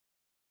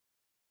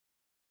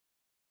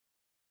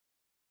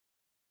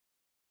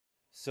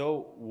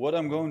So what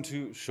I'm going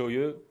to show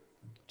you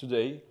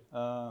today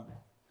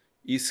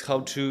is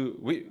how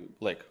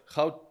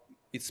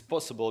it's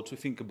possible to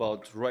think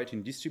about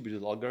writing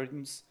distributed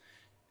algorithms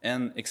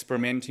and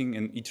experimenting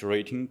and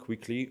iterating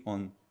quickly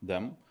on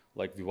them,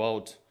 like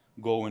without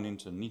going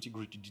into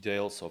nitty-gritty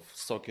details of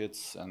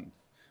sockets and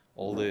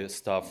all the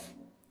stuff,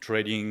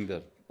 trading,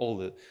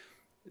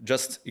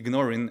 just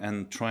ignoring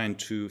and trying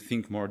to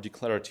think more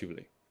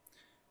declaratively.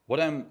 What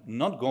I'm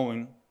not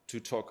going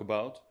to talk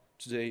about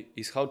today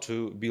is how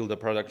to build a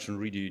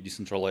production-ready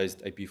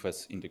decentralized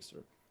IPFS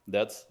indexer.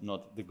 That's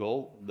not the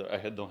goal.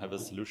 I don't have a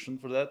solution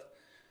for that.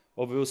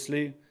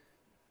 Obviously,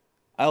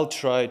 I'll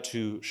try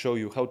to show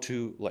you how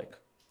to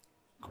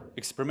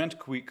experiment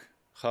quick,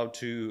 how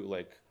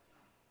to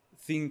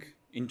think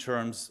in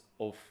terms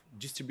of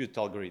distributed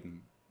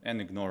algorithm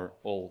and ignore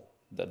all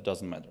that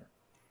doesn't matter.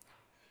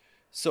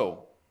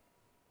 So,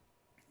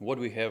 what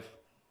we have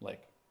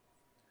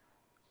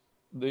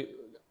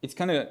it's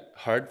kind of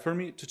hard for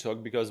me to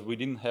talk because we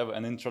didn't have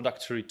an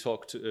introductory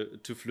talk to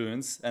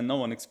Fluence, and no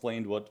one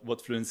explained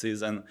what Fluence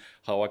is and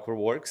how Aqua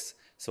works.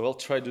 So I'll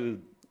try to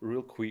do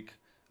real quick.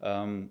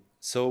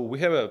 So we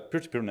have a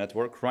peer-to-peer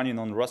network running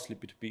on Rustly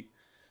P2P,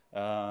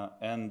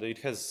 and it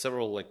has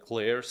several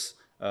layers,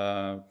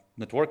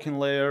 networking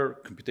layer,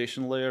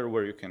 computation layer,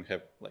 where you can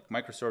have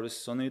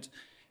microservices on it,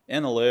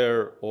 and a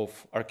layer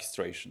of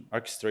orchestration.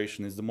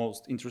 Orchestration is the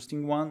most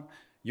interesting one.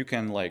 You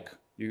can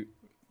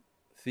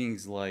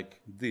things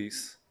like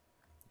this.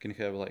 You can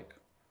have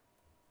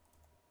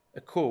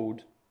a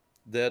code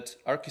that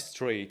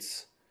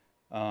orchestrates,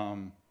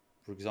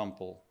 for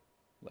example,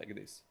 like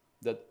this,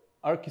 that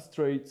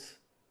orchestrates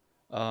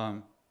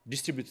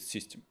distributed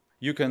system.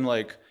 You can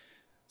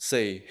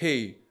say,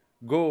 hey,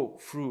 go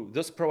through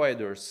those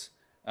providers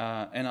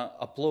and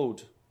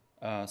upload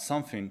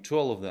something to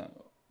all of them,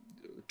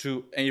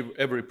 to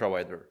every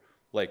provider.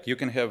 You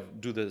can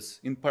do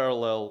this in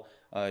parallel.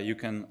 You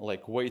can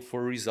wait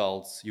for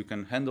results. You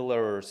can handle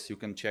errors. You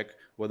can check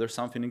whether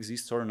something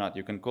exists or not.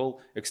 You can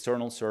call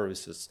external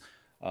services.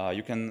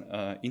 You can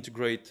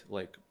integrate,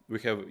 we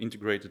have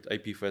integrated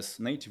IPFS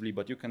natively,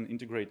 but you can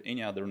integrate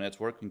any other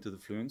network into the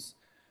Fluence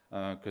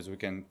because we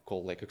can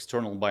call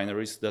external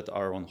binaries that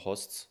are on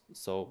hosts.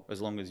 So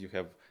as long as you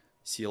have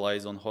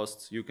CLIs on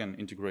hosts, you can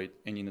integrate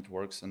any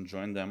networks and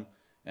join them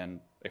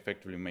and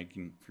effectively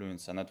making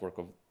Fluence a network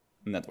of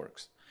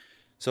networks.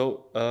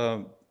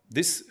 So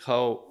this is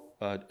how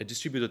a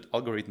distributed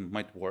algorithm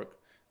might work.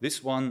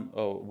 This one,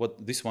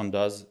 what this one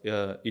does,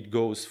 it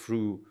goes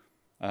through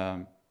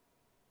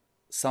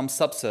some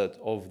subset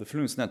of the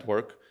Fluence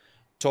network,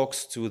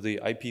 talks to the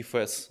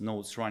IPFS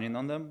nodes running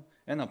on them,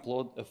 and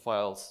upload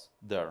files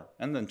there,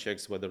 and then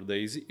checks whether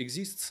they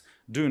exists,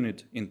 doing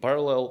it in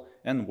parallel,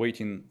 and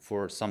waiting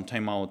for some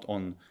timeout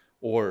on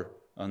or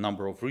a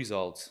number of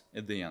results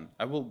at the end.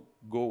 I will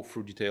go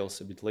through details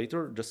a bit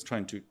later, just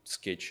trying to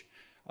sketch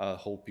a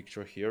whole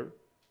picture here.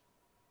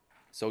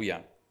 So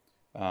yeah,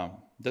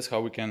 that's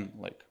how we can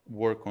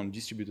work on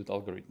distributed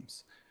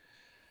algorithms.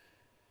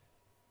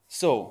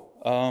 So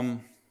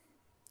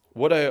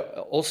what I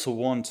also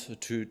want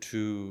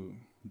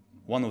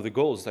one of the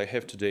goals I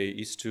have today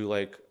is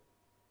to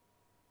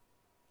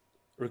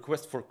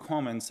request for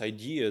comments,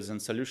 ideas, and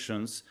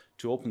solutions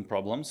to open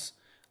problems.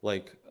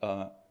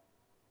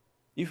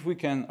 If we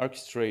can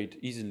orchestrate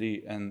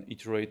easily and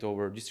iterate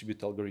over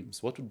distributed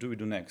algorithms, what do we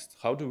do next?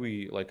 How do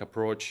we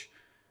approach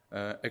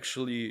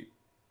actually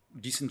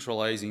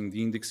decentralizing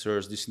the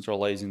indexers,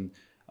 decentralizing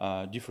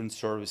different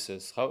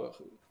services? How,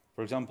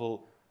 for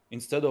example,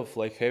 instead of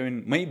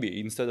having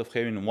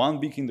one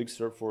big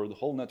indexer for the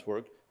whole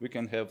network, we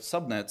can have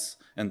subnets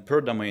and per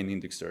domain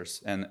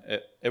indexers, and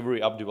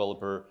every app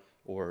developer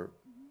or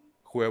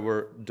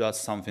whoever does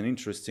something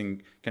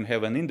interesting can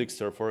have an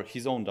indexer for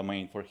his own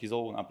domain, for his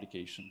own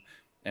application,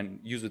 and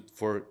use it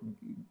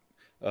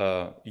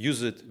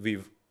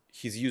with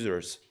his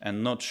users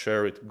and not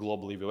share it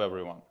globally with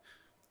everyone.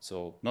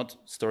 So not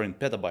storing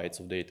petabytes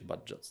of data,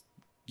 but just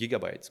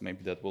gigabytes.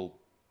 Maybe that will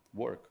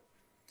work.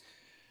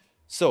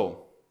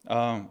 So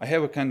I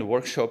have a kind of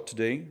workshop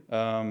today,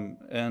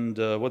 and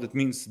what it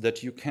means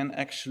that you can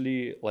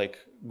actually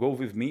go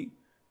with me.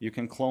 You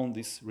can clone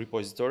this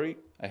repository.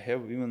 I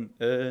have even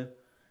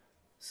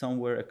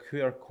somewhere a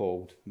QR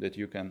code that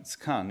you can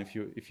scan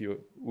if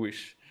you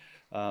wish.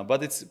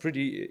 But it's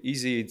pretty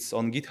easy. It's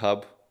on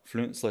GitHub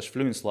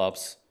 /Fluence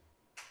Labs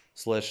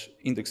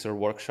 /indexer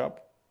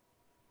workshop.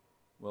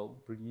 Well,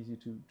 pretty easy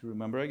to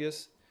remember, I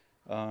guess.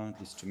 At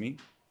least to me,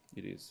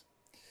 it is.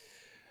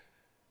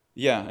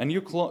 Yeah, and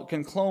you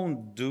can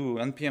clone, do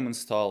npm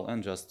install,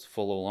 and just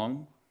follow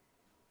along.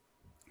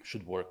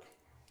 Should work.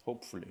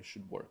 Hopefully, it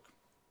should work.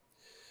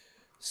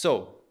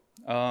 So,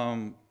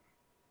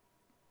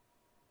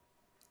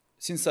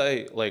 since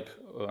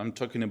I'm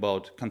talking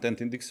about content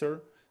indexer,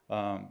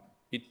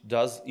 it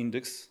does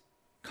index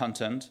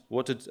content.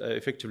 What it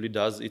effectively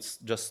does, it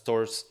just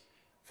stores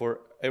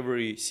for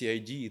every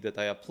CID that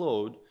I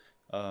upload,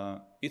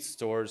 it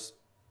stores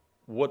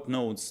what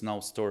nodes now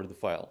store the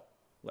file.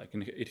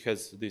 It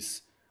has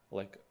this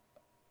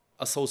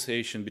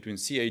association between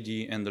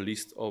CID and the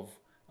list of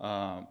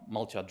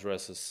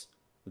multi-addresses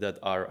that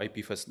are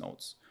IPFS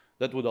nodes.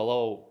 That would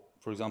allow,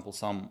 for example,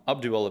 some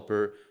app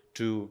developer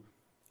to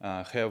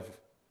have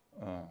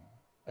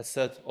a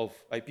set of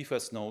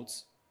IPFS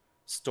nodes,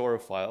 store a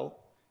file,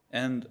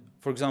 and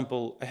for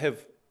example, I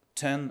have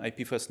 10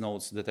 IPFS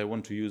nodes that I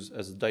want to use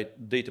as a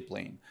data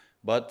plane,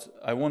 but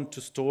I want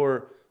to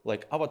store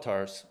like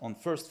avatars on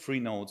first 3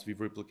 nodes with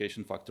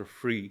replication factor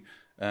 3,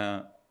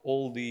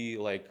 all the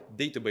like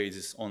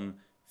databases on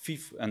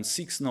 5th and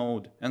 6th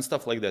node and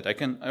stuff like that.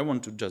 I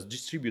want to just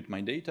distribute my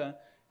data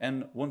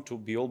and want to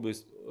be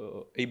always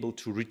able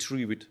to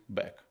retrieve it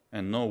back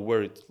and know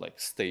where it like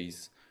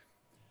stays.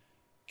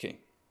 Okay,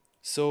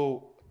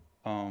 so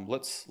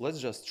let's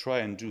just try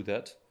and do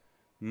that.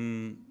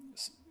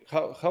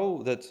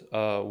 How that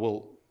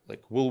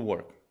will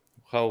work?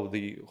 How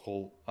the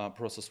whole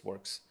process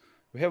works?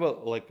 We have a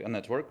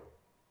network,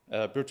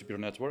 a peer-to-peer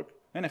network,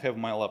 and I have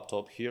my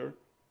laptop here.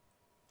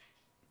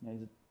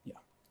 Yeah,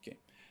 okay.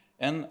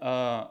 And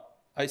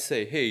I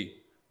say, hey,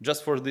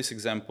 just for this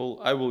example,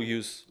 I will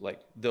use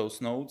like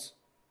those nodes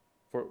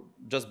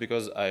just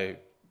because I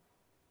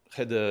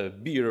had a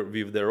beer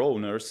with their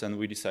owners and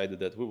we decided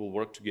that we will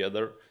work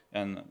together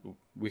and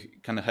we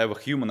kind of have a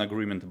human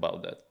agreement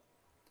about that.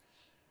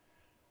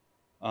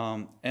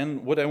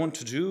 And what I want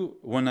to do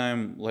when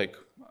I'm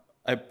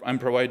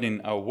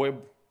providing a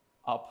web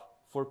app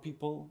for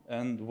people,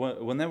 and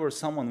whenever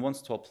someone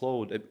wants to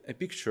upload a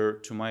picture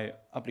to my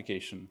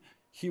application,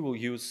 he will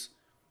use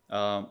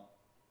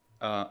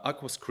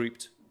Aqua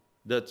script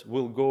that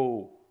will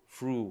go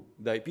through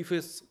the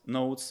IPFS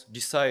nodes,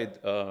 decide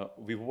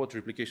with what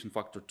replication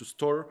factor to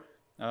store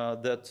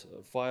that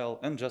file,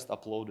 and just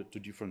upload it to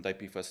different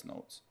IPFS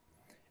nodes.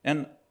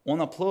 And on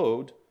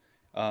upload,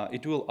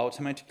 it will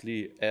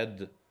automatically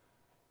add,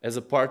 as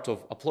a part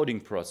of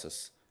uploading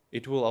process,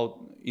 it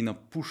will in a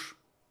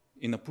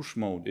push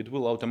mode, it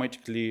will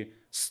automatically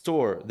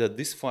store that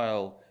this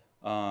file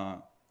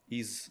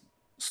is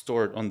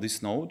stored on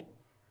this node,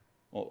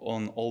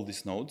 on all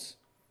these nodes,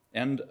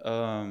 and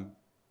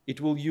it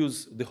will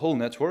use the whole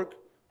network,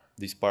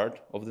 this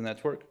part of the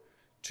network,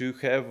 to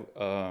have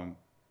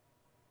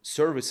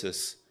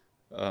services,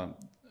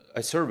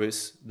 a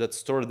service that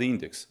store the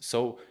index.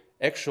 So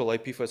actual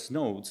IPFS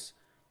nodes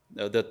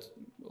that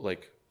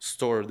like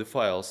store the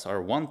files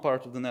are one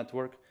part of the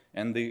network,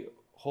 and the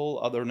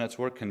whole other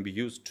network can be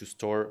used to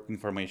store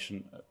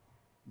information,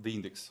 the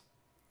index.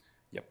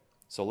 Yep.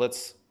 So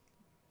let's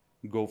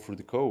go through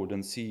the code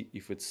and see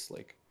if it's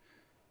like,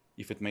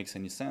 if it makes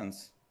any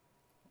sense.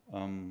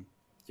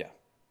 Yeah.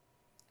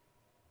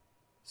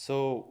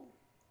 So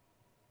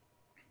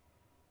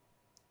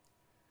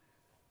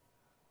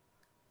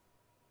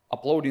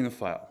uploading a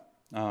file.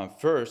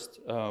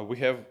 First, we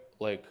have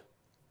like,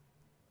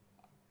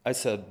 I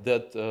said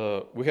that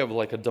we have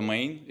like a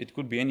domain. It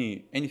could be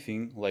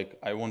anything. Like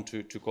I want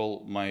to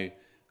call my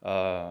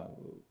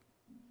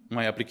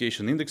my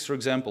application index, for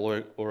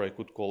example, or I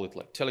could call it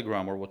like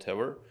Telegram or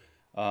whatever.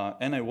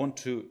 And I want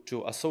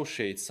to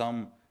associate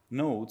some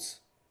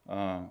nodes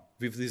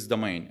with this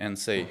domain and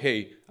say,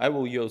 hey, I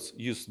will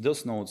use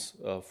those nodes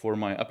for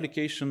my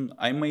application.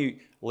 I may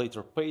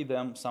later pay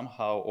them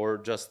somehow or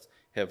just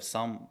have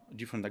some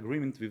different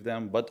agreement with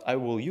them, but I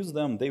will use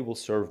them. They will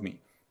serve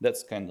me.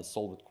 That's kind of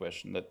solved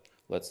question that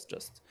let's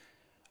just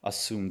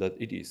assume that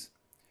it is.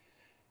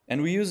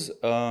 And we use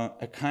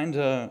a kind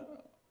of,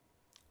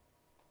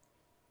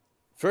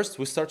 first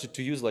we started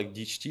to use like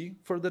DHT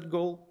for that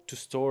goal to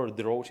store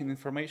the routing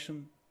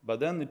information, but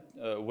then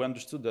we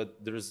understood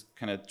that there is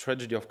kind of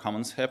tragedy of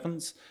commons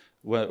happens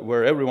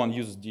where everyone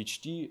uses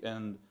DHT,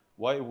 and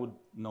why would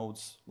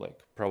nodes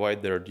like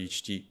provide their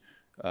DHT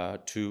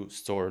to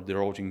store the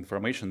routing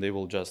information? They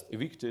will just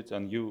evict it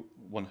and you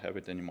won't have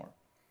it anymore.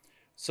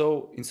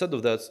 So instead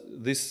of that,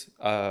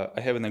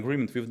 I have an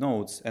agreement with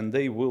nodes, and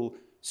they will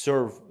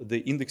serve the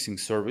indexing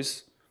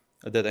service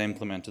that I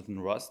implemented in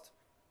Rust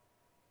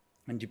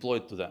and deploy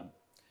it to them.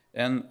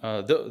 And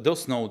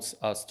those nodes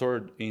are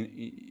stored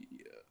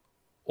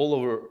all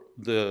over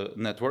the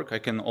network. I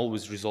can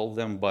always resolve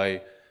them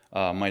by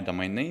my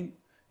domain name,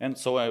 and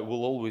so I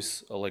will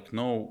always like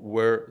know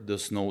where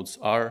those nodes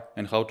are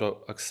and how to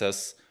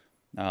access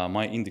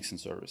my indexing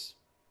service.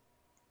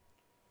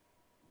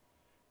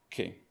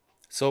 Okay.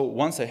 So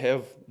once I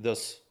have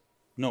those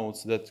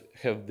nodes that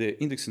have the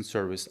indexing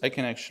service, I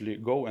can actually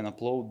go and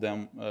upload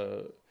them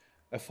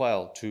a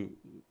file to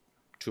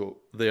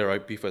their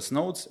IPFS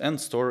nodes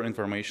and store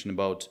information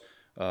about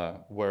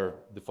where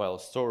the file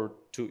is stored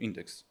to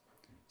index.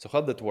 So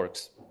how that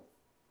works?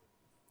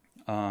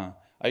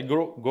 I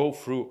go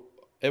through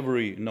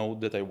every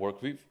node that I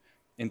work with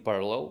in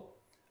parallel,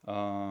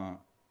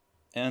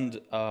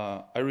 and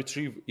I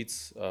retrieve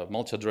its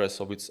multi-address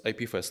of its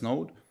IPFS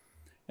node,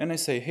 and I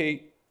say,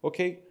 hey,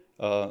 okay,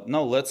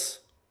 now let's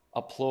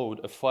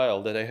upload a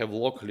file that I have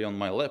locally on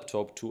my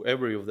laptop to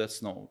every of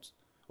these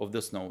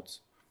nodes.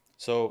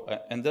 So,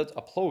 and that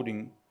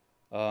uploading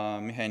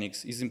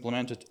mechanics is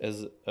implemented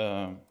as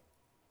a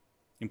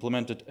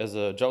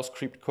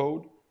JavaScript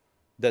code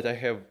that I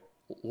have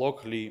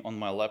locally on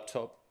my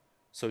laptop.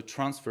 So it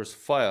transfers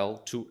file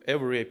to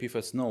every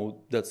IPFS node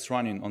that's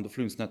running on the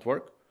Fluence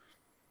network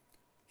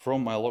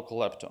from my local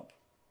laptop.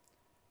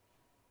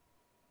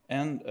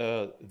 And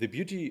the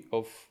beauty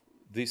of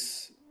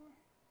this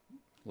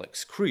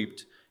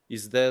script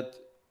is that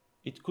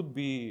it could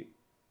be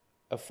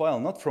a file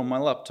not from my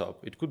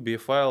laptop. It could be a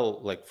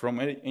file from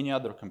any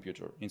other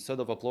computer. Instead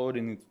of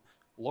uploading it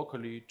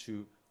locally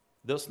to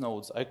those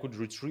nodes, I could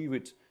retrieve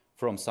it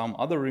from some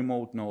other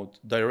remote node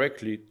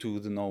directly to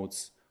the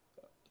nodes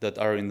that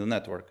are in the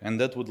network. And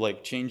that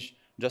would change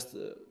just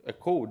a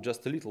code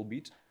just a little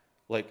bit.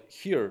 Like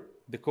here,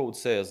 the code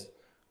says,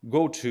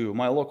 go to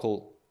my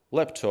local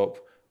laptop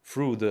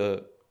through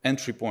the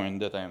entry point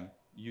that I'm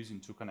using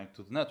to connect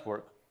to the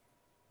network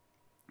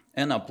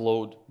and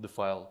upload the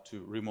file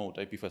to remote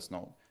IPFS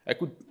node. I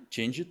could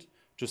change it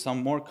to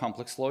some more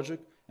complex logic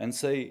and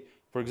say,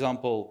 for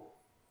example,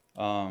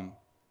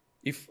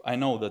 if I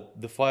know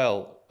that the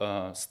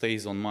file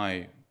stays on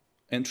my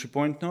entry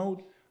point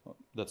node,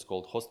 that's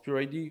called host peer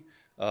ID,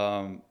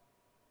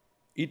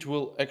 it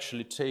will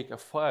actually take a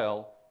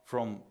file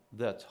from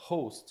that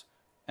host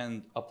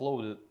and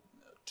upload it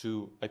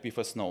to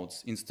IPFS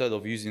nodes instead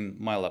of using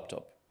my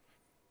laptop.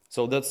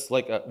 So that's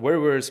like a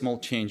very, very small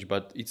change,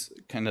 but it's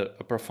kind of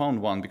a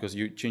profound one because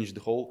you change the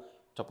whole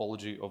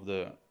topology of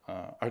the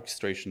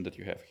orchestration that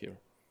you have here.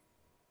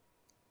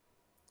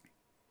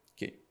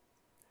 Okay.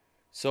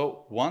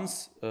 So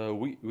once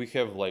we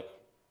have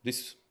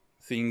this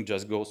thing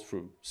just goes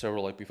through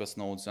several IPFS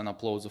nodes and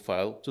uploads a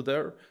file to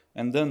there,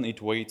 and then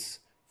it waits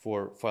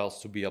for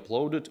files to be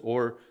uploaded,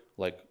 or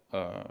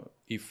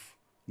if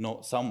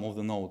some of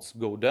the nodes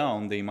go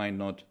down, they might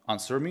not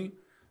answer me.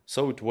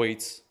 So it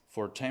waits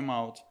for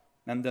timeout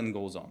and then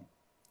goes on.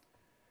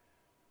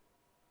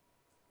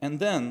 And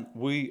then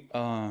we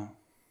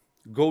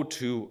go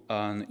to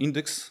an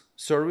index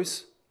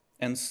service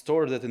and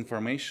store that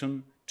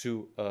information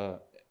to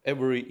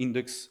every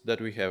index that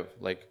we have.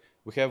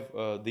 We have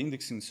the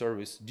indexing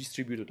service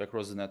distributed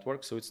across the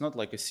network, so it's not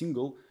like a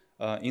single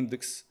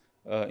index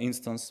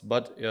instance,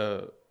 but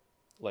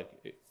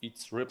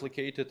it's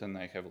replicated, and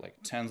I have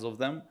tens of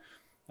them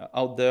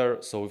out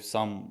there. So if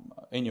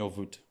any of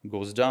it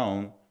goes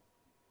down,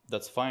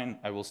 that's fine.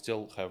 I will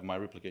still have my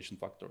replication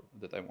factor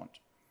that I want.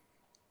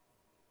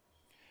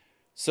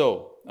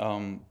 So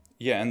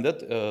yeah, and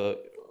that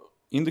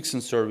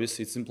indexing service,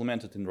 it's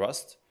implemented in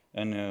Rust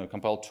and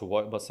compiled to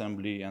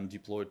WebAssembly and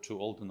deployed to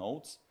all the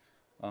nodes.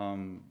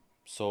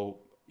 So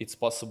it's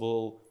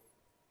possible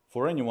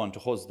for anyone to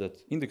host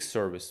that index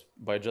service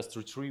by just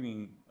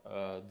retrieving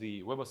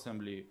the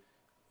WebAssembly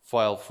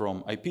file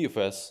from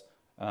IPFS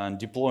and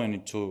deploying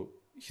it to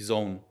his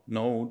own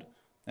node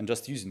and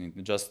just using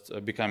it, just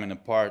becoming a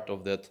part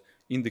of that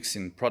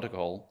indexing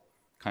protocol,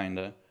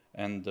 kinda,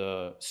 and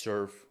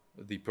serve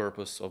the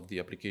purpose of the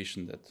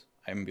application that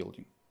I'm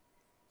building.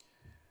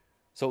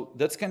 So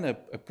that's kind of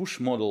a push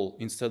model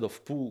instead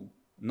of pull.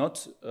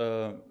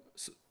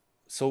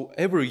 So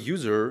every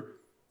user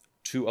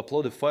to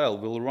upload a file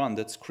will run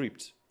that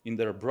script in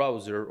their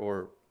browser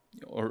or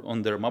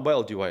on their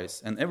mobile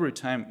device, and every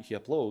time he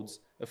uploads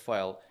a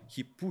file,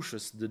 he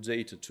pushes the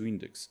data to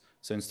index.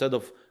 So instead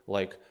of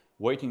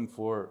waiting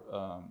for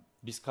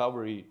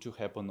discovery to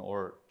happen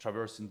or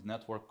traversing the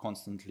network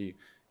constantly,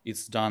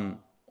 it's done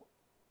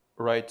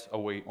right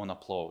away on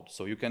upload.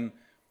 So you can,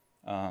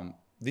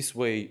 this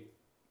way,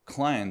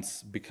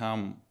 clients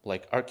become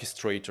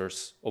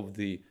orchestrators of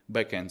the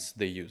backends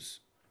they use.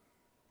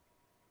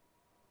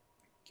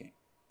 Okay.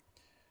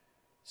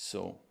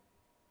 So,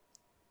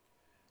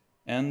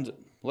 and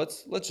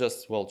let's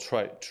just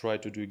try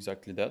to do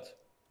exactly that.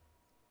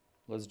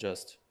 Let's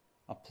just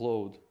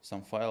upload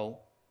some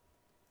file.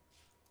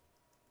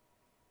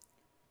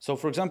 So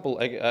for example,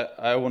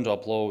 I want to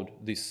upload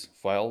this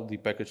file, the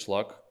package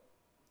log.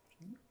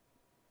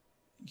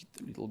 Get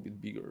a little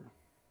bit bigger.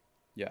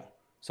 Yeah.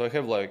 So I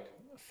have a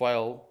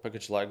file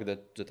package log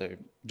that I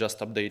just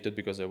updated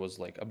because I was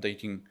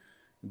updating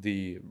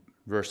the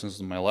versions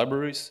of my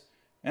libraries,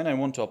 and I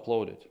want to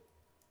upload it.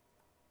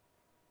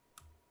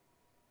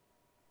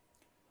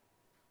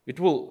 It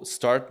will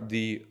start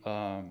the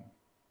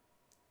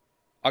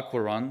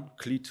Aqua run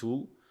CLI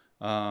tool.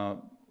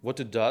 What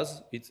it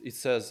does, it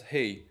says,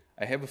 hey,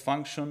 I have a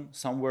function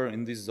somewhere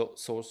in these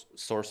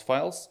source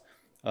files.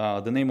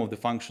 The name of the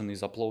function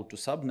is upload to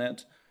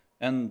subnet,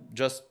 and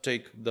just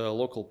take the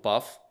local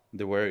path,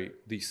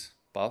 this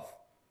path,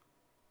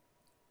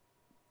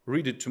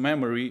 read it to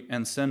memory,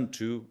 and send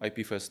to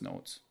IPFS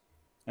nodes.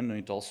 And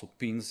it also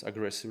pins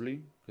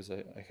aggressively, because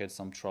I had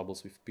some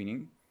troubles with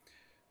pinning.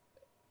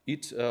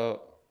 It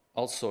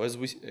also, as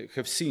we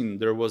have seen,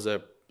 there was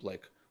a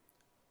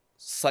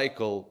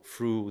cycle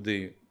through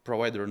the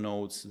provider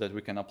nodes that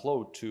we can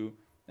upload to,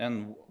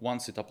 and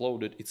once it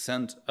uploaded, it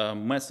sent a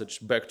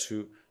message back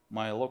to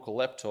my local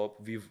laptop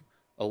with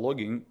a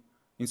logging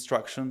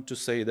instruction to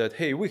say that,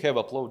 hey, we have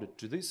uploaded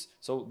to this.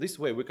 So this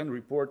way we can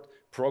report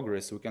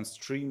progress, we can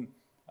stream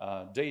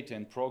data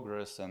and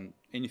progress and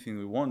anything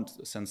we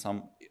want, send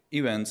some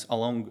events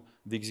along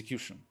the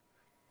execution.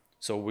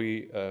 So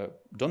we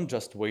don't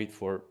just wait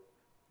for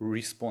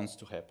response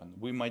to happen.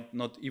 We might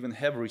not even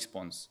have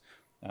response.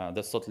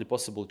 That's totally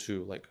possible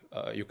too. Like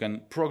you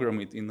can program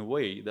it in a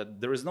way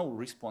that there is no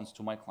response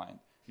to my client.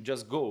 It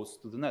just goes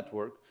to the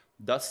network,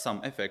 does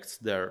some effects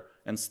there,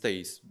 and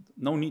stays.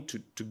 No need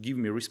to give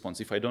me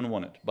response if I don't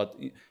want it. But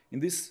in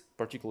this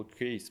particular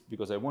case,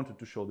 because I wanted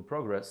to show the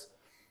progress,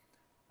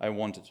 I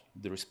wanted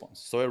the response.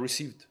 So I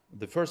received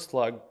the first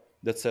flag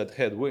that said,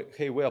 hey,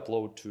 we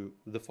upload to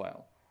the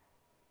file.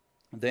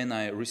 Then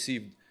I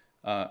received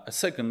a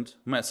second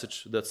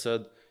message that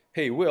said,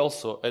 hey, we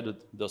also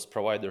added those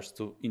providers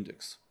to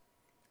index.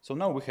 So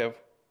now we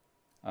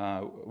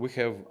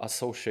have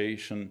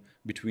association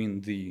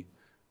between the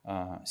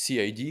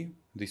CID,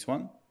 this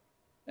one,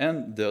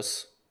 and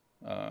those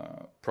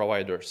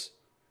providers.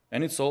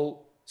 And it's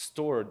all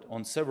stored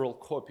on several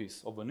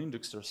copies of an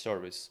indexer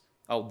service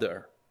out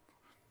there.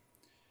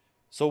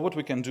 So what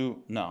we can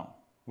do now,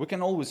 we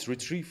can always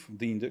retrieve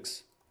the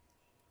index,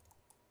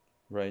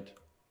 right?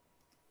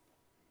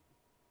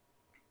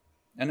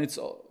 And it's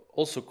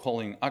also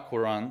calling Aqua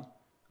run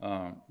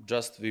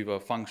just with a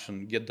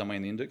function get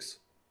domain index.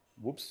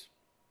 Whoops.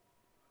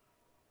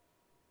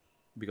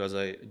 Because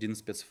I didn't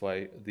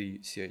specify the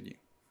CID.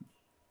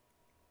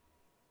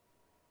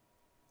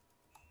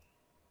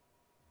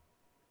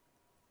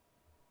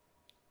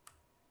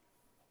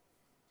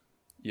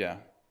 Yeah,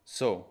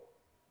 so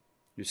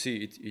you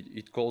see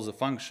it calls a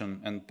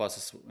function and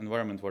passes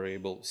environment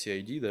variable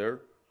CID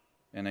there,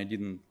 and I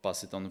didn't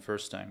pass it on the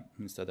first time.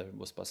 Instead, I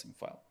was passing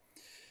file.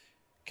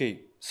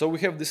 Okay, so we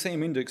have the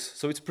same index,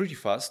 so it's pretty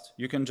fast.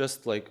 You can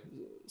just like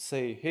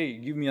say, hey,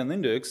 give me an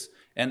index,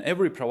 and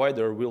every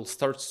provider will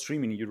start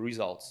streaming your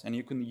results, and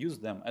you can use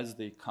them as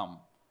they come.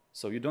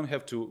 So you don't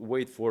have to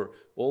wait for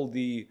all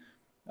the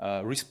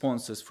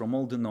responses from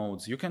all the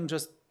nodes. You can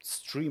just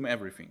stream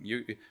everything.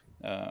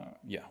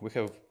 Yeah, we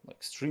have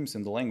like streams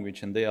in the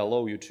language, and they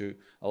allow you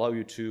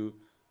to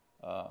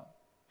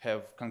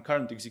have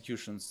concurrent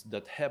executions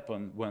that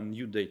happen when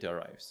new data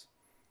arrives.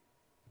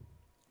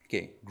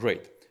 Okay,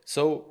 great.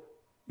 So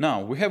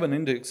now we have an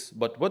index,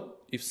 but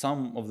what if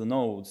some of the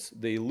nodes,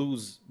 they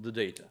lose the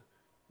data?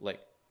 Like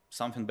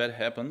something bad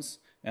happens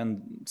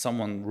and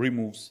someone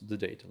removes the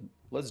data.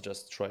 Let's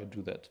just try to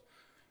do that.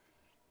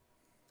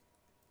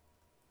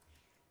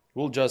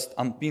 We'll just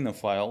unpin a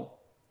file.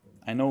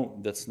 I know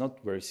that's not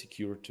very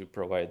secure to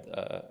provide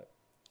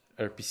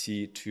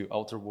RPC to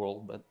outer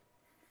world, but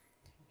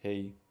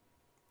hey,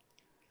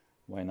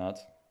 why not?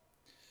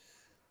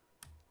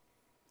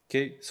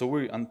 Okay, so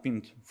we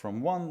unpinned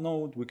from one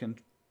node, we can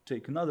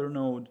take another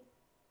node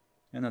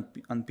and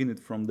unpin it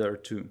from there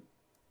too.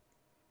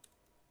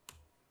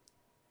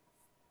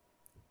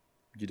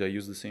 Did I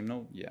use the same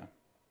node? Yeah.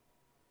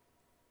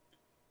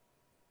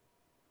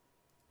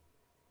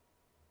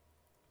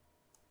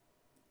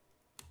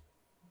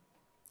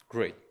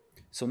 Great.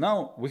 So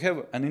now we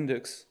have an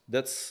index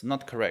that's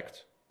not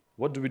correct.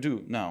 What do we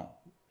do now?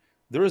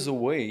 There is a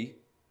way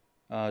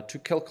to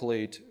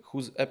calculate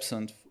who's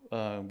absent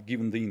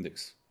given the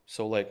index.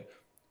 So like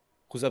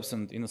who's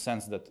absent in the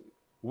sense that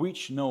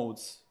which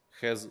nodes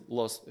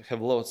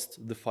have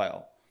lost the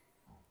file.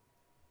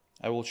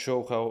 I will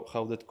show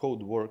how that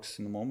code works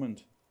in a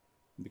moment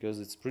because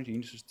it's pretty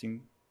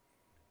interesting.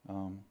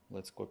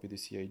 Let's copy the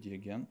CID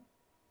again.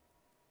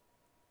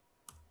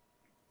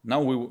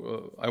 Now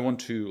I want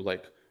to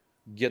like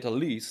get a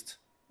list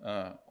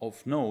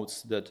of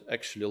nodes that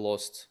actually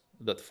lost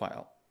that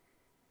file.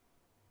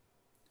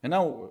 And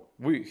now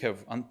we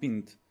have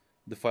unpinned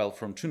the file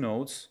from two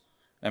nodes,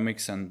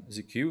 MX and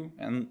ZQ,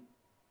 and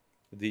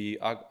the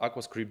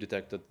Aqua script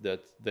detected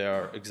that they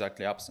are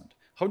exactly absent.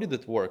 How did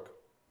it work?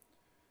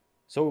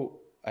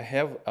 So I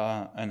have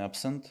an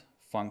absent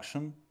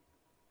function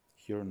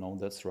here. No,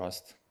 that's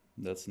Rust.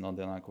 That's not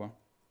an Aqua.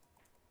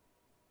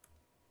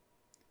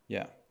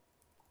 Yeah.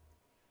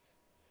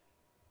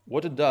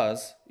 What it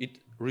does, it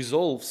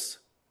resolves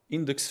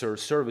indexer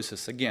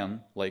services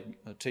again, like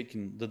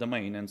taking the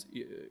domain, and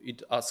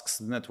it asks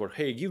the network,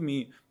 hey, give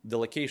me the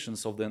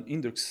locations of the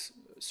index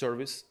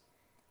service,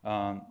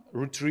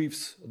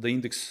 retrieves the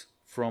index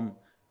from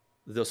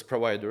those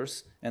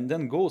providers, and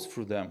then goes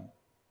through them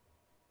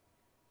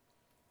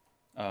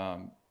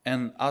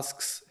and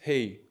asks,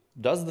 hey,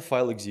 does the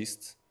file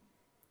exist?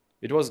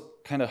 It was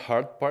kind of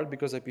hard part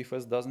because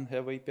IPFS doesn't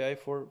have API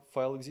for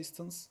file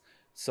existence.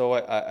 So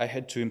I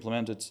had to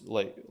implement it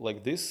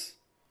like this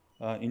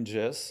in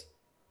JS.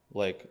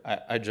 Like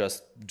I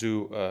just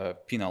do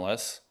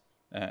pinls,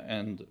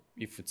 and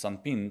if it's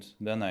unpinned,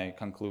 then I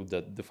conclude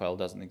that the file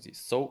doesn't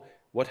exist. So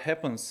what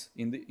happens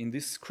in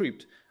this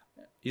script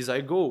is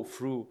I go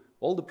through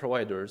all the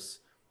providers,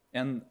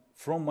 and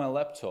from my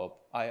laptop,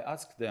 I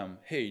ask them,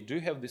 hey, do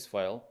you have this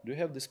file? Do you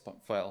have this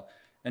file?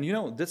 And you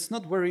know, that's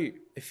not very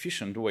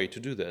efficient way to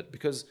do that,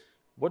 because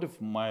what if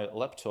my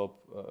laptop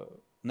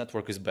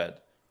network is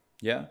bad?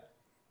 Yeah,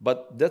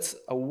 but that's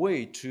a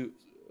way to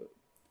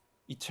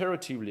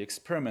iteratively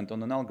experiment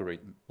on an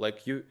algorithm.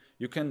 Like you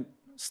can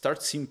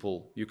start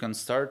simple. You can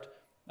start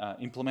by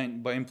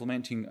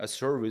implementing a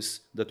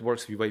service that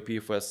works with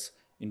IPFS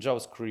in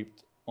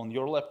JavaScript on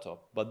your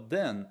laptop. But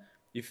then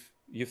if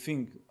you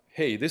think,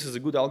 hey, this is a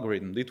good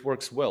algorithm, it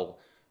works well,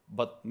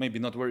 but maybe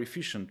not very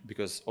efficient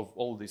because of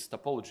all these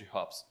topology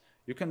hubs,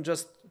 you can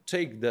just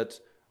take that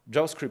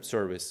JavaScript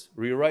service,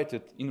 rewrite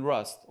it in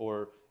Rust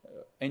or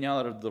any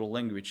other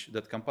language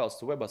that compiles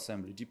to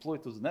WebAssembly, deploy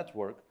it to the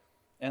network,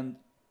 and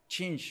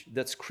change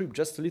that script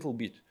just a little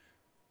bit.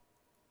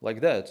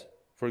 Like that,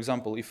 for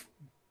example, if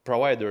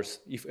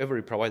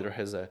every provider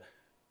has a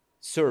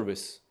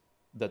service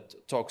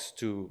that talks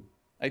to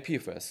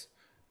IPFS,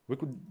 we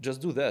could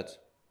just do that,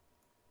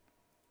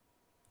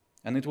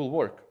 and it will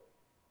work.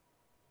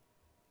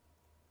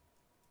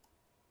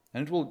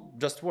 And it will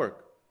just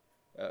work.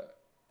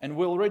 And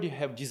we already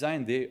have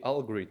designed the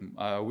algorithm.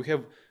 We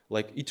have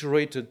like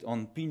iterated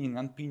on pinning,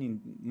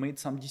 unpinning, made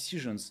some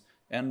decisions.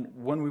 And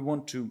when we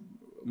want to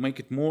make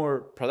it more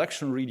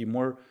production ready,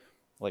 more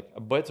like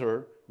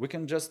better, we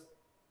can just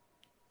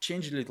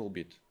change a little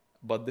bit,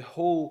 but the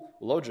whole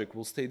logic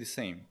will stay the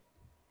same.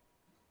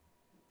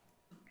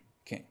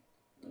 Okay.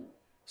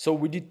 So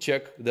we did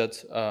check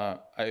that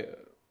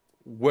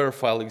where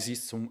file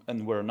exists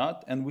and where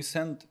not, and we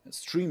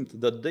streamed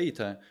that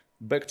data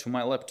back to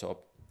my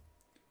laptop,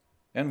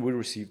 and we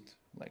received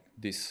like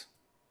this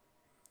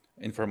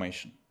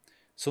information.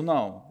 So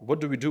now,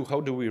 what do we do? How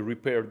do we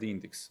repair the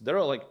index? There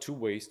are like two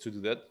ways to do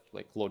that,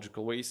 like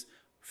logical ways.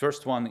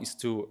 First one is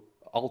to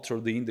alter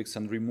the index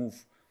and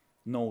remove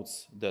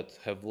nodes that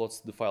have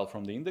lost the file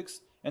from the index.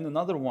 And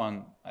another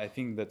one, I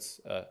think that's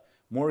a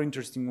more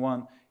interesting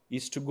one,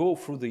 is to go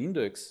through the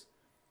index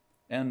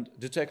and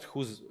detect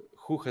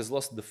who has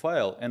lost the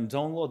file and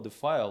download the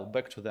file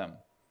back to them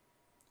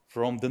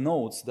from the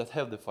nodes that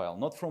have the file,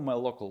 not from my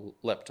local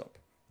laptop,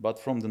 but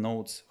from the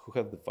nodes who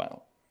have the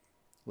file.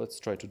 Let's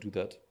try to do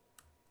that.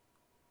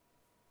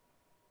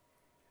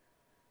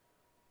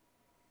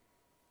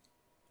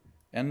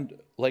 And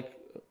like,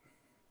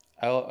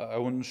 I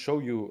want to show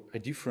you a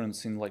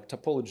difference in like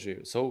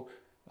topology. So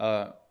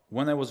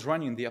when I was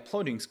running the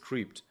uploading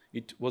script,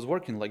 it was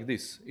working like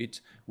this.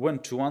 It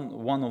went to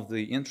one of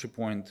the entry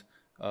point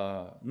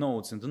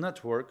nodes in the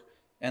network,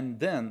 and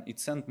then it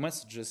sent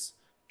messages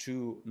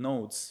to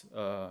nodes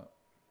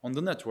on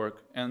the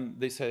network, and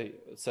they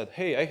said,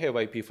 hey, I have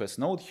IPFS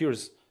node,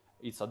 here's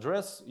its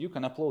address, you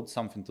can upload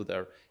something to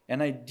there.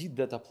 And I did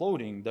that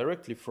uploading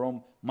directly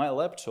from my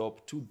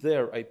laptop to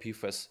their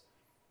IPFS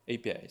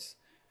APIs.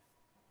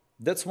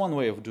 That's one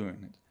way of doing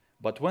it.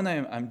 But when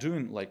I'm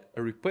doing like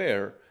a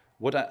repair,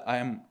 what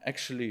I'm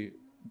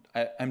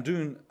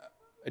doing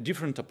a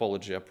different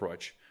topology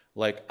approach.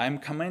 Like I'm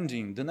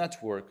commanding the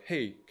network,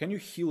 hey, can you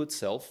heal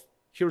itself?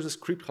 Here's a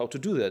script how to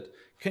do that.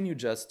 Can you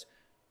just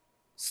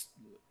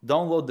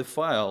download the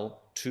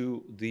file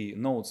to the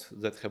nodes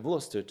that have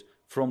lost it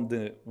from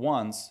the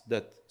ones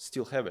that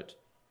still have it?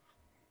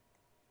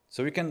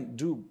 So we can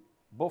do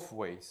both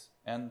ways.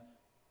 And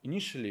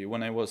initially,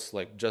 when I was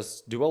like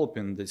just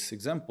developing this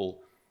example,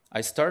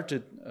 I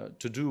started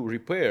to do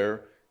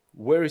repair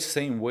very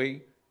same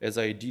way as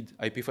I did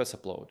IPFS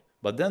upload.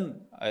 But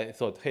then I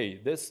thought,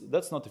 hey,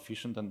 that's not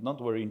efficient and not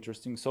very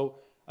interesting. So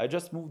I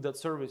just moved that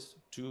service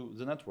to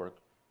the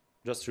network,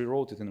 just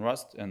rewrote it in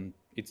Rust, and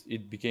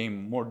it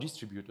became more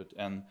distributed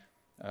and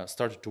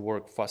started to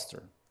work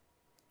faster.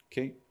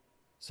 Okay,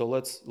 so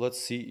let's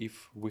see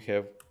if we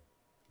have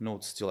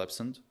nodes still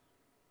absent,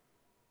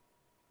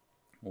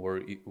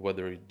 or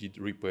whether it did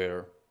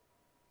repair.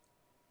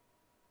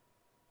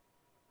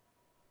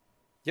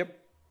 Yep,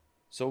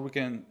 so we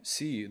can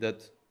see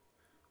that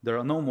there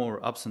are no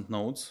more absent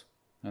nodes,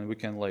 and we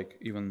can like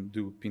even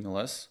do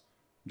pinls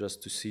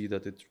just to see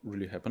that it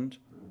really happened.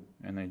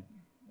 And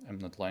I'm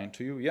not lying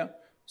to you. Yeah,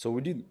 so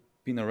we did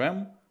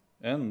pinrm,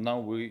 and now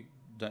we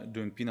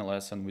doing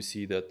pinls, and we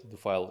see that the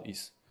file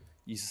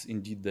is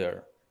indeed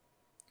there.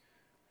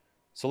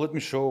 So let me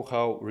show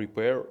how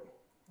repair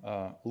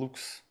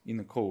looks in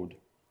the code.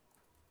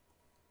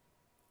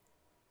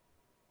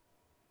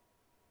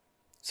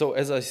 So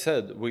as I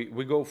said,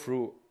 we go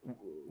through,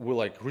 we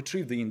like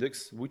retrieve the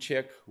index, we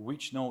check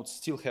which nodes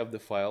still have the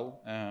file,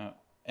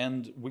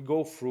 and we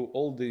go through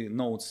all the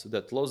nodes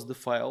that lost the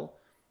file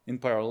in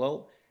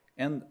parallel,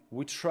 and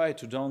we try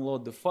to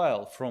download the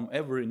file from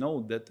every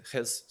node that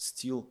has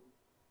still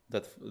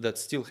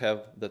still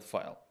have that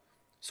file.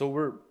 So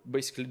we're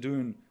basically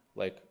doing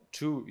like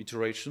two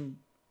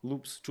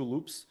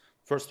loops.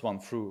 First one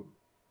through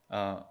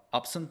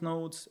absent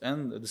nodes,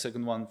 and the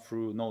second one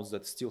through nodes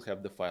that still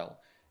have the file.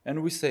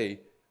 And we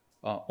say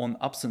on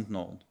absent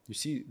node, you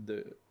see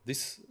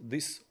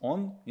this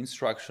on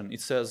instruction,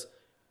 it says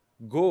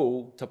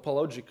go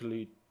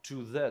topologically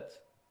to that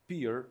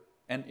peer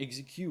and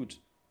execute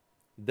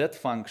that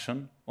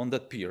function on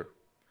that peer.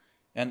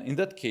 And in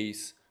that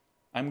case,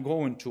 I'm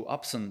going to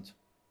absent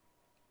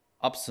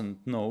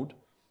node,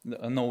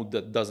 a node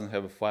that doesn't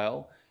have a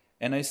file,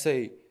 and I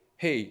say,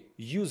 hey,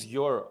 use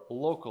your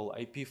local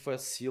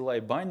IPFS CLI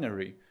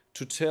binary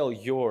to tell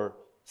your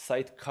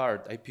site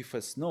card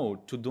IPFS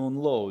node to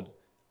download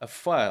a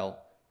file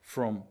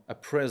from a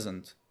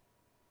present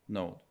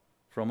node,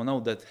 from a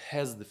node that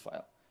has the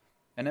file.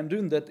 And I'm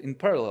doing that in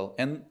parallel.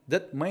 And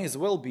that may as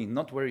well be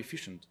not very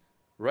efficient,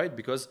 right?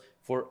 Because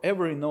for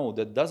every node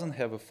that doesn't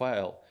have a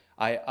file,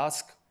 I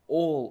ask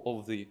all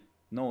of the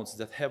nodes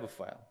that have a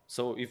file.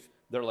 So if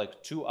there are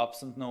like 2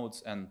 absent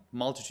nodes and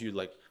multitude,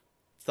 like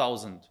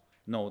 1,000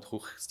 nodes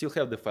who still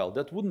have the file,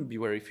 that wouldn't be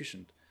very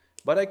efficient.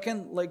 But I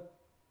can like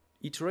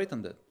iterate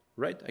on that,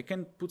 right? I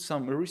can put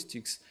some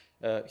heuristics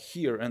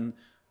here, and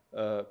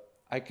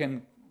I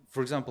can,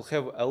 for example,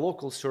 have a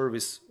local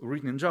service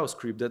written in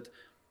JavaScript that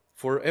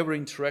for every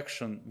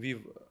interaction with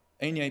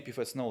any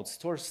IPFS node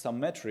stores some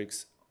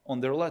metrics on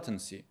their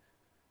latency.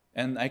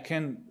 And I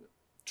can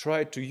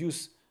try to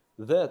use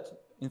that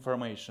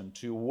information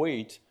to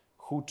weight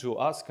who to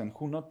ask and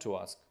who not to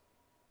ask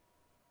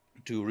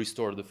to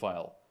restore the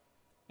file.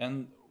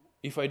 And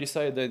if I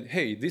decide that,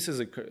 hey, this is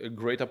a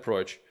great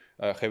approach,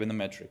 having the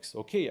metrics,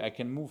 okay, I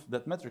can move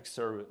that metrics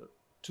server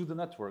to the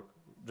network,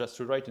 just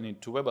rewriting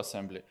it to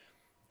WebAssembly.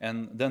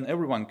 And then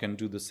everyone can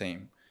do the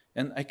same.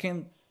 And I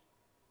can,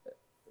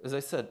 as I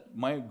said,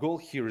 my goal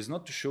here is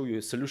not to show you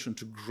a solution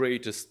to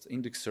greatest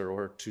indexer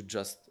or to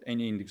just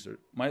any indexer.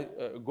 My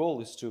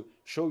goal is to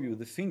show you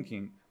the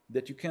thinking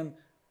that you can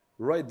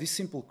write this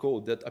simple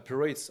code that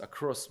operates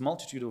across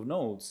multitude of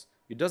nodes.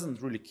 It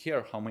doesn't really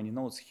care how many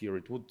nodes here.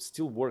 It would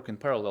still work in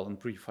parallel and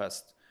pretty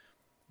fast,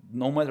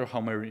 no matter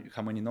how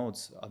many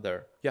nodes are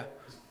there. Yeah?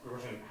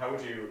 How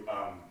would you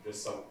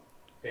just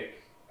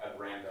pick at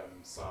random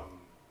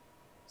some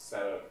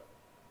set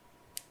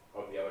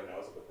of the other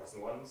nodes, of the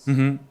present ones,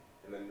 and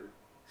then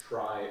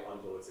try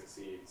until it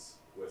succeeds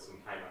with some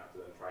timeout,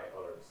 and then try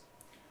others?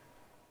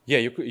 Yeah,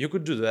 you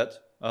could do that.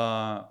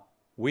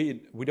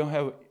 We don't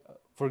have,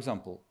 for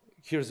example,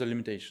 here's a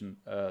limitation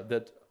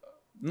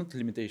not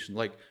limitation,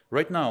 like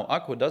right now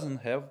Aqua doesn't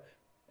have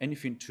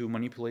anything to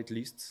manipulate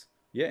lists.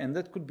 Yeah, and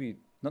that could be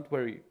not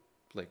very,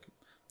 like,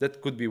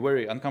 that could be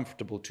very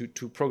uncomfortable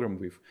to program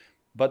with.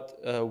 But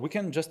we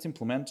can just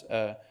implement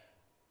a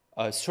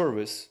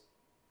service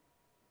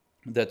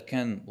that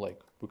can,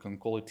 like, we can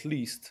call it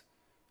list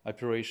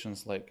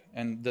operations, like,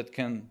 and that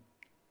can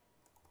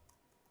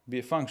be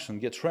a function,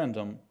 get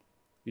random.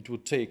 It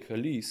would take a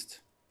list,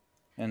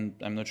 and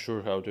I'm not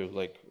sure how to,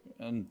 like,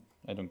 and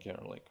I don't care,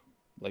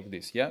 like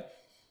this, yeah?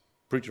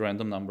 Pretty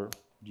random number,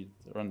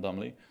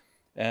 randomly.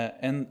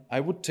 And I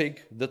would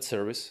take that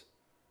service,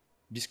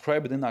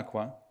 describe it in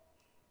Aqua,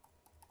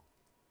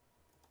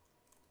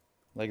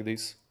 like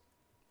this.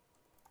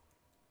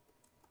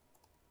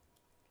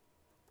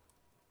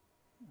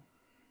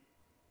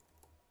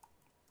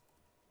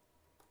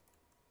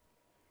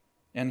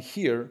 And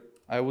here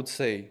I would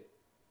say,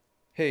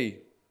 hey,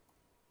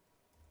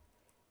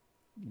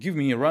 give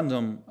me a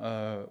random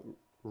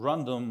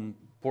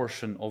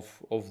portion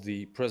of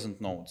the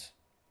present nodes,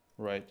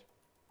 right?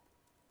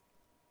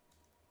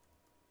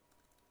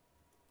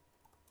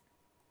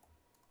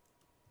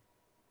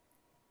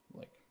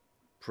 Like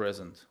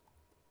present,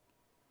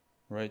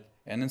 right?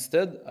 And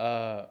instead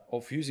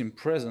of using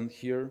present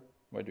here,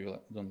 why do you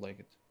don't like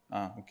it?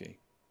 Ah, okay.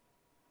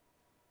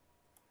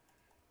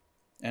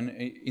 And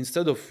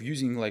instead of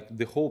using like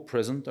the whole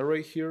present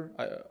array here,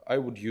 I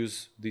would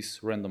use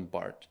this random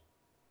part,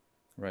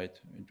 right?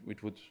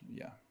 It would,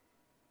 yeah,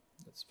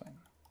 that's fine.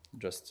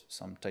 Just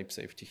some type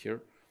safety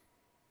here.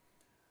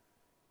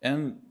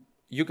 And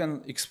you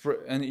can express,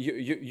 and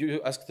you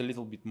asked a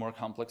little bit more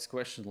complex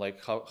question,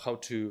 like how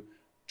to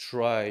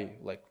try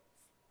like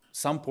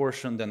some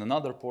portion, then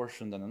another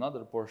portion, then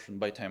another portion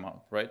by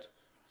timeout, right?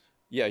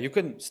 Yeah, you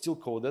can still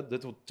code it.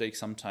 That would take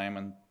some time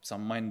and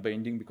some mind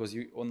bending, because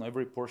on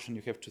every portion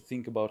you have to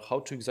think about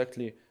how to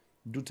exactly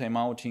do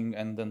timeouting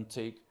and then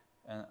take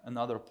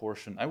another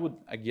portion. I would,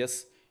 I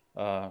guess,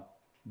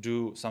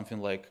 do something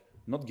like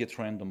not get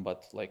random,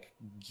 but like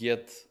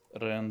get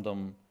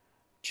random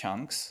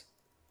chunks.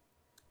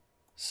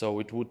 So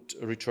it would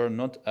return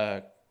not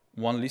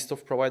one list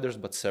of providers,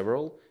 but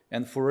several.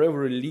 And for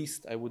every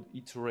list, I would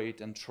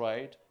iterate and try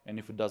it. And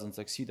if it doesn't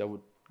succeed, I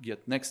would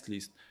get next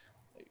list.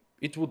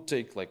 It would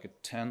take like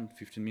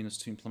 10-15 minutes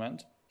to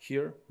implement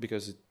here,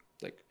 because it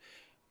like,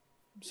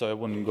 so I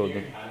wouldn't go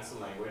there. Can you add some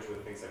language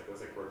with things like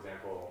this? Like, for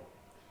example,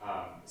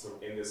 so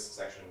in this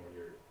section where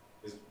you're,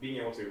 is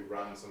being able to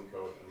run some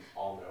code in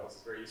all nodes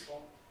is very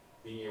useful.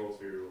 Being able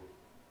to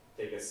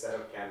take a set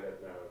of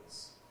candidate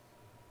nodes,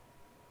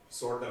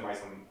 sort them by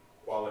some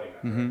quality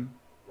metric,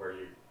 where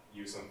you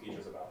use some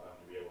features about them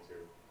to be able to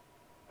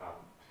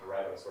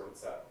arrive at a sorted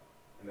set,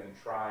 and then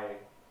try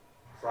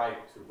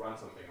to run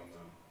something on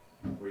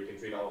them where you can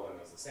treat all of them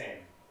as the same,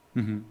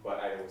 but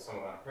either with some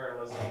amount of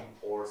parallelism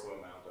or some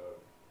amount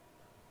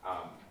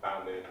of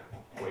bounded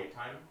wait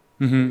time.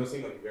 Those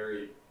seem like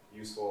very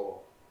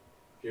useful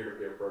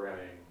peer-to-peer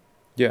programming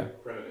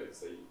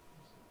primitives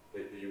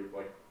that you would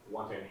like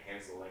want to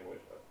enhance the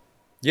language of.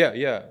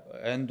 Yeah,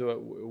 and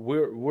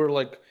we're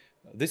like,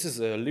 this is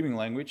a living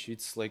language.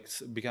 It's like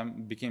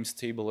became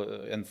stable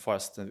and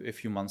fast a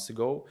few months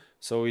ago.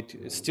 So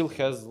it still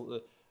has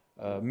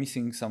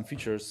missing some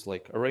features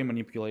like array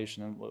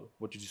manipulation and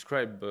what you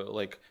described,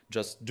 like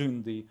just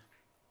doing the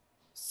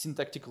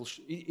syntactical.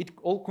 It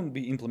all couldn't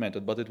be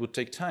implemented, but it would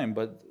take time.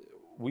 But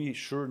we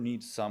sure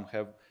need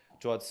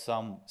to add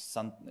some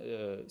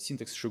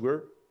syntax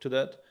sugar to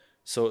that,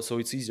 so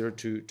it's easier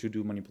to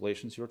do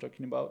manipulations you're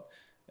talking about.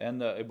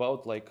 And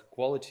about like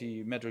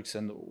quality metrics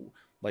and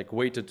like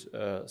weighted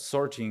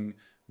sorting,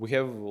 we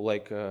have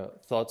like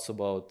thoughts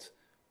about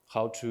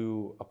how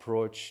to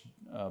approach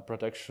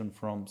protection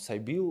from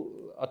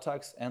Sybil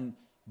attacks, and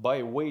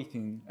by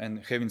weighting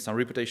and having some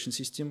reputation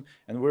system.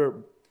 And we're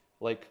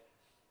like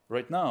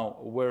right now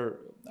where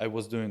I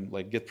was doing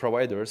like get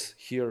providers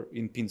here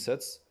in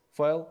pinsets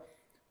file.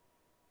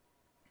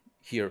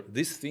 Here,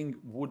 this thing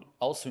would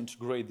also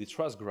integrate the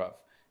trust graph,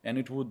 and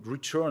it would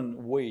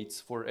return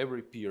weights for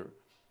every peer.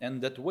 And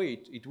that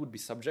weight, it would be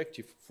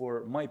subjective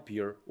for my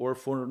peer or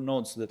for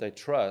nodes that I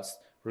trust.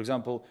 For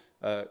example,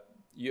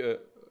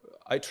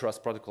 I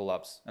trust Protocol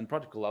Labs, and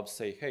Protocol Labs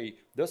say, hey,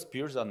 those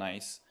peers are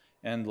nice.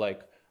 And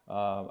like,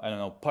 I don't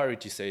know,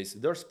 Parity says,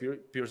 those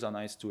peers are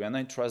nice too, and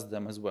I trust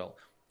them as well.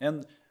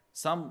 And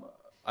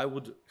I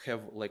would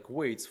have like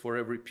weights for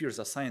every peers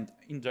assigned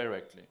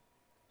indirectly.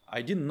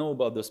 I didn't know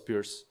about those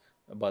peers,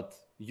 but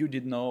you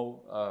did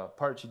know,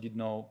 Parity did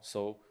know,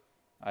 so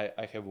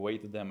I have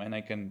weighted them, and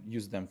I can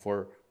use them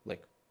for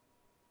like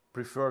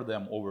prefer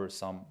them over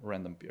some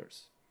random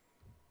peers.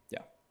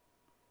 Yeah.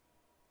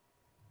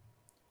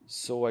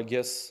 So I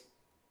guess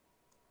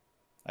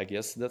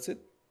that's it.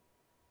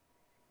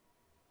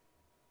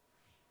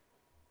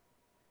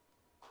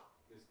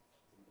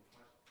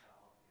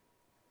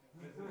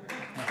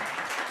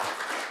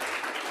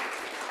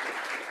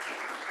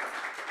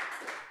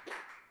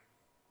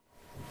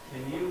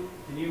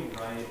 Can you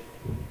write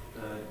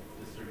the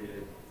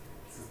distributed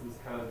systems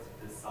code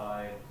to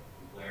decide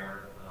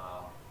where the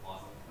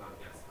loss of code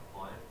gets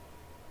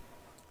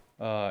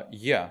applied?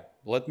 Yeah,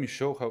 let me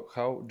show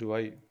how do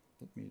I,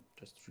 let me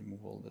just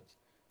remove all that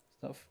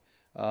stuff.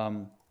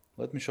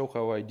 Let me show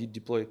how I did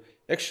deploy.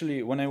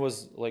 Actually, when I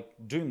was like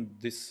doing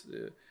this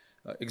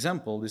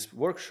example, this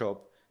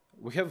workshop,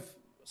 we have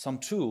some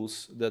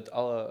tools that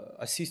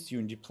assist you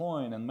in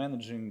deploying and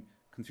managing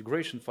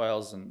configuration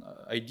files and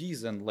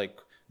IDs and like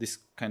this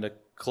kind of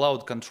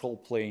cloud control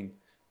plane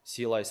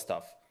CLI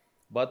stuff.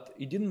 But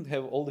it didn't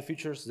have all the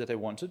features that I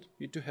wanted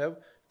it to have,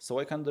 so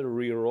I kind of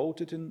rewrote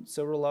it in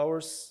several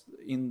hours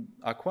in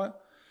Aqua.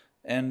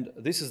 And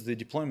this is the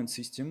deployment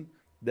system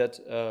that,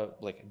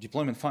 like a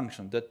deployment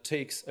function that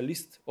takes a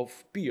list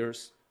of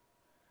peers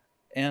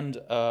and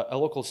a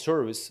local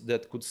service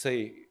that could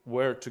say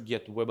where to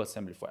get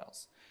WebAssembly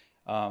files.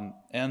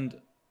 And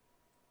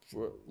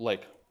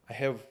like I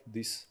have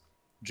this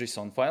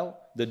JSON file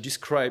that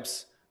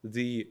describes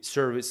the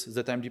service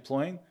that I'm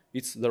deploying.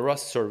 It's the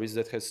Rust service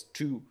that has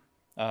two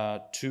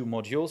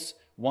modules.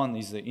 One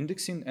is the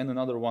indexing and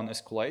another one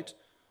SQLite.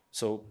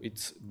 So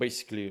it's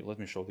basically, let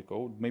me show the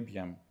code. Maybe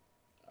I'm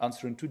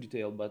answering too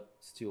detailed, but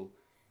still,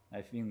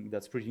 I think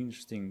that's pretty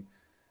interesting.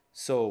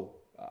 So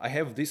I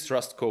have this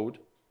Rust code.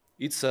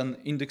 It's an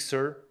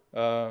indexer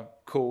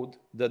code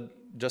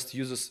that just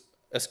uses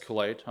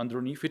SQLite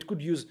underneath. It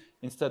could use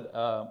instead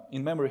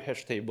in-memory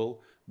hash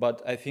table,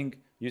 but I think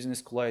using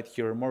SQLite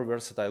here more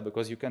versatile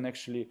because you can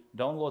actually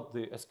download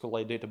the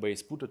SQLite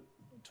database, put it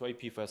to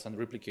IPFS and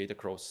replicate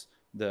across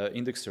the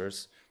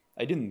indexers.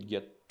 I didn't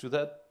get to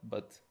that,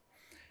 but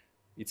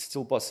it's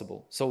still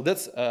possible. So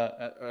that's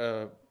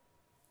a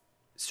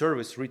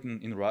service written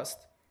in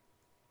Rust,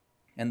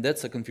 and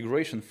that's a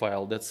configuration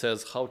file that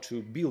says how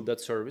to build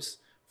that service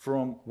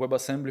from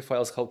WebAssembly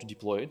files, how to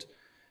deploy it.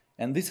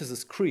 And this is a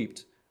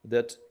script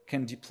that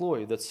can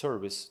deploy that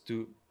service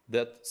to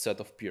that set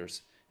of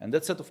peers. And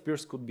that set of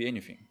peers could be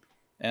anything.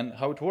 And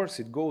how it works,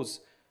 it goes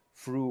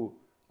through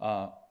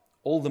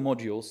all the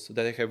modules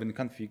that I have in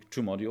config,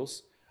 2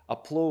 modules,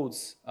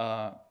 uploads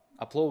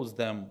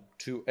them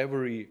to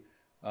every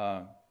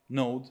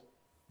node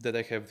that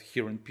I have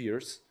here in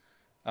peers,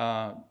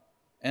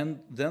 and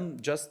then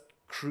just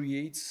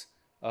creates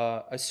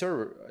a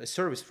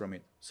service from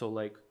it. So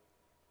like,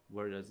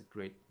 where does it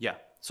create? Yeah,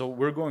 so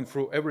we're going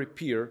through every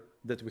peer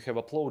that we have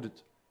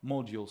uploaded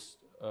modules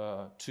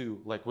to,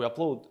 like we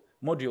upload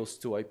modules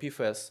to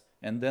IPFS,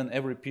 and then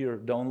every peer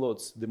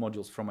downloads the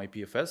modules from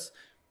IPFS,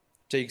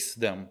 takes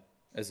them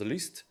as a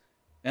list,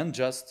 and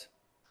just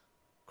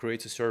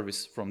creates a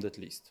service from that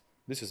list.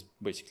 This is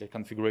basically a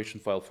configuration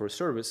file for a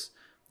service,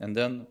 and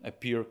then a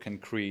peer can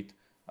create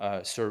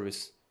a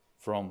service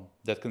from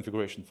that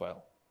configuration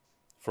file,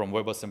 from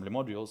WebAssembly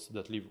modules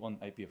that live on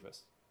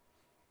IPFS.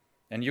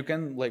 And you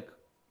can like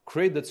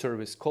create that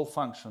service, call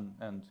function,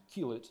 and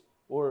kill it,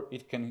 or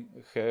it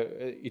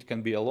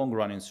can be a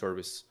long-running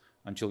service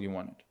until you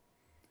want it.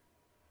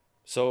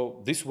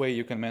 So this way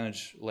you can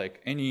manage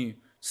like any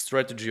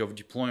strategy of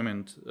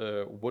deployment,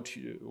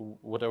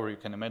 whatever you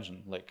can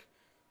imagine. Like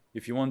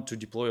if you want to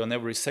deploy on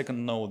every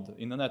second node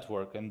in the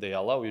network and they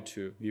allow you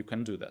to, you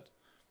can do that.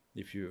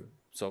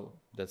 So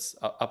that's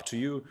up to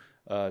you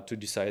to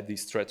decide the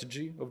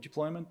strategy of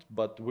deployment,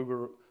 but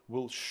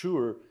we'll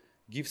sure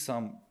give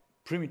some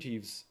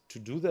primitives to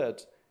do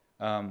that.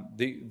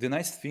 The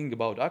nice thing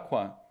about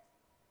Aqua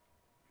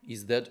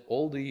is that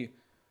all the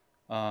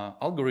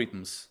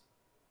algorithms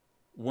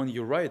when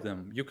you write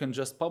them, you can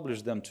just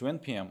publish them to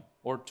NPM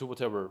or to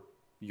whatever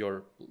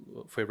your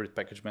favorite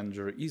package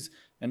manager is,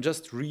 and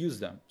just reuse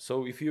them.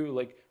 So if you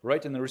like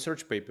write in a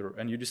research paper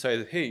and you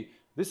decide, hey,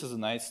 this is a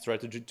nice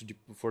strategy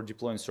for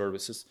deploying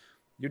services,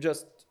 you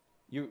just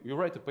you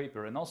write a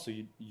paper, and also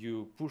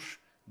you push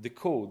the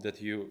code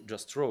that you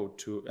just wrote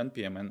to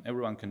NPM, and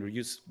everyone can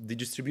reuse the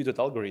distributed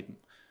algorithm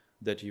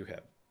that you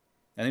have.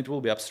 And it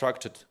will be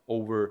abstracted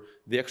over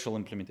the actual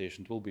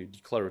implementation. It will be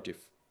declarative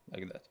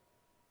like that.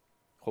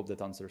 Hope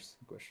that answers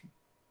the question.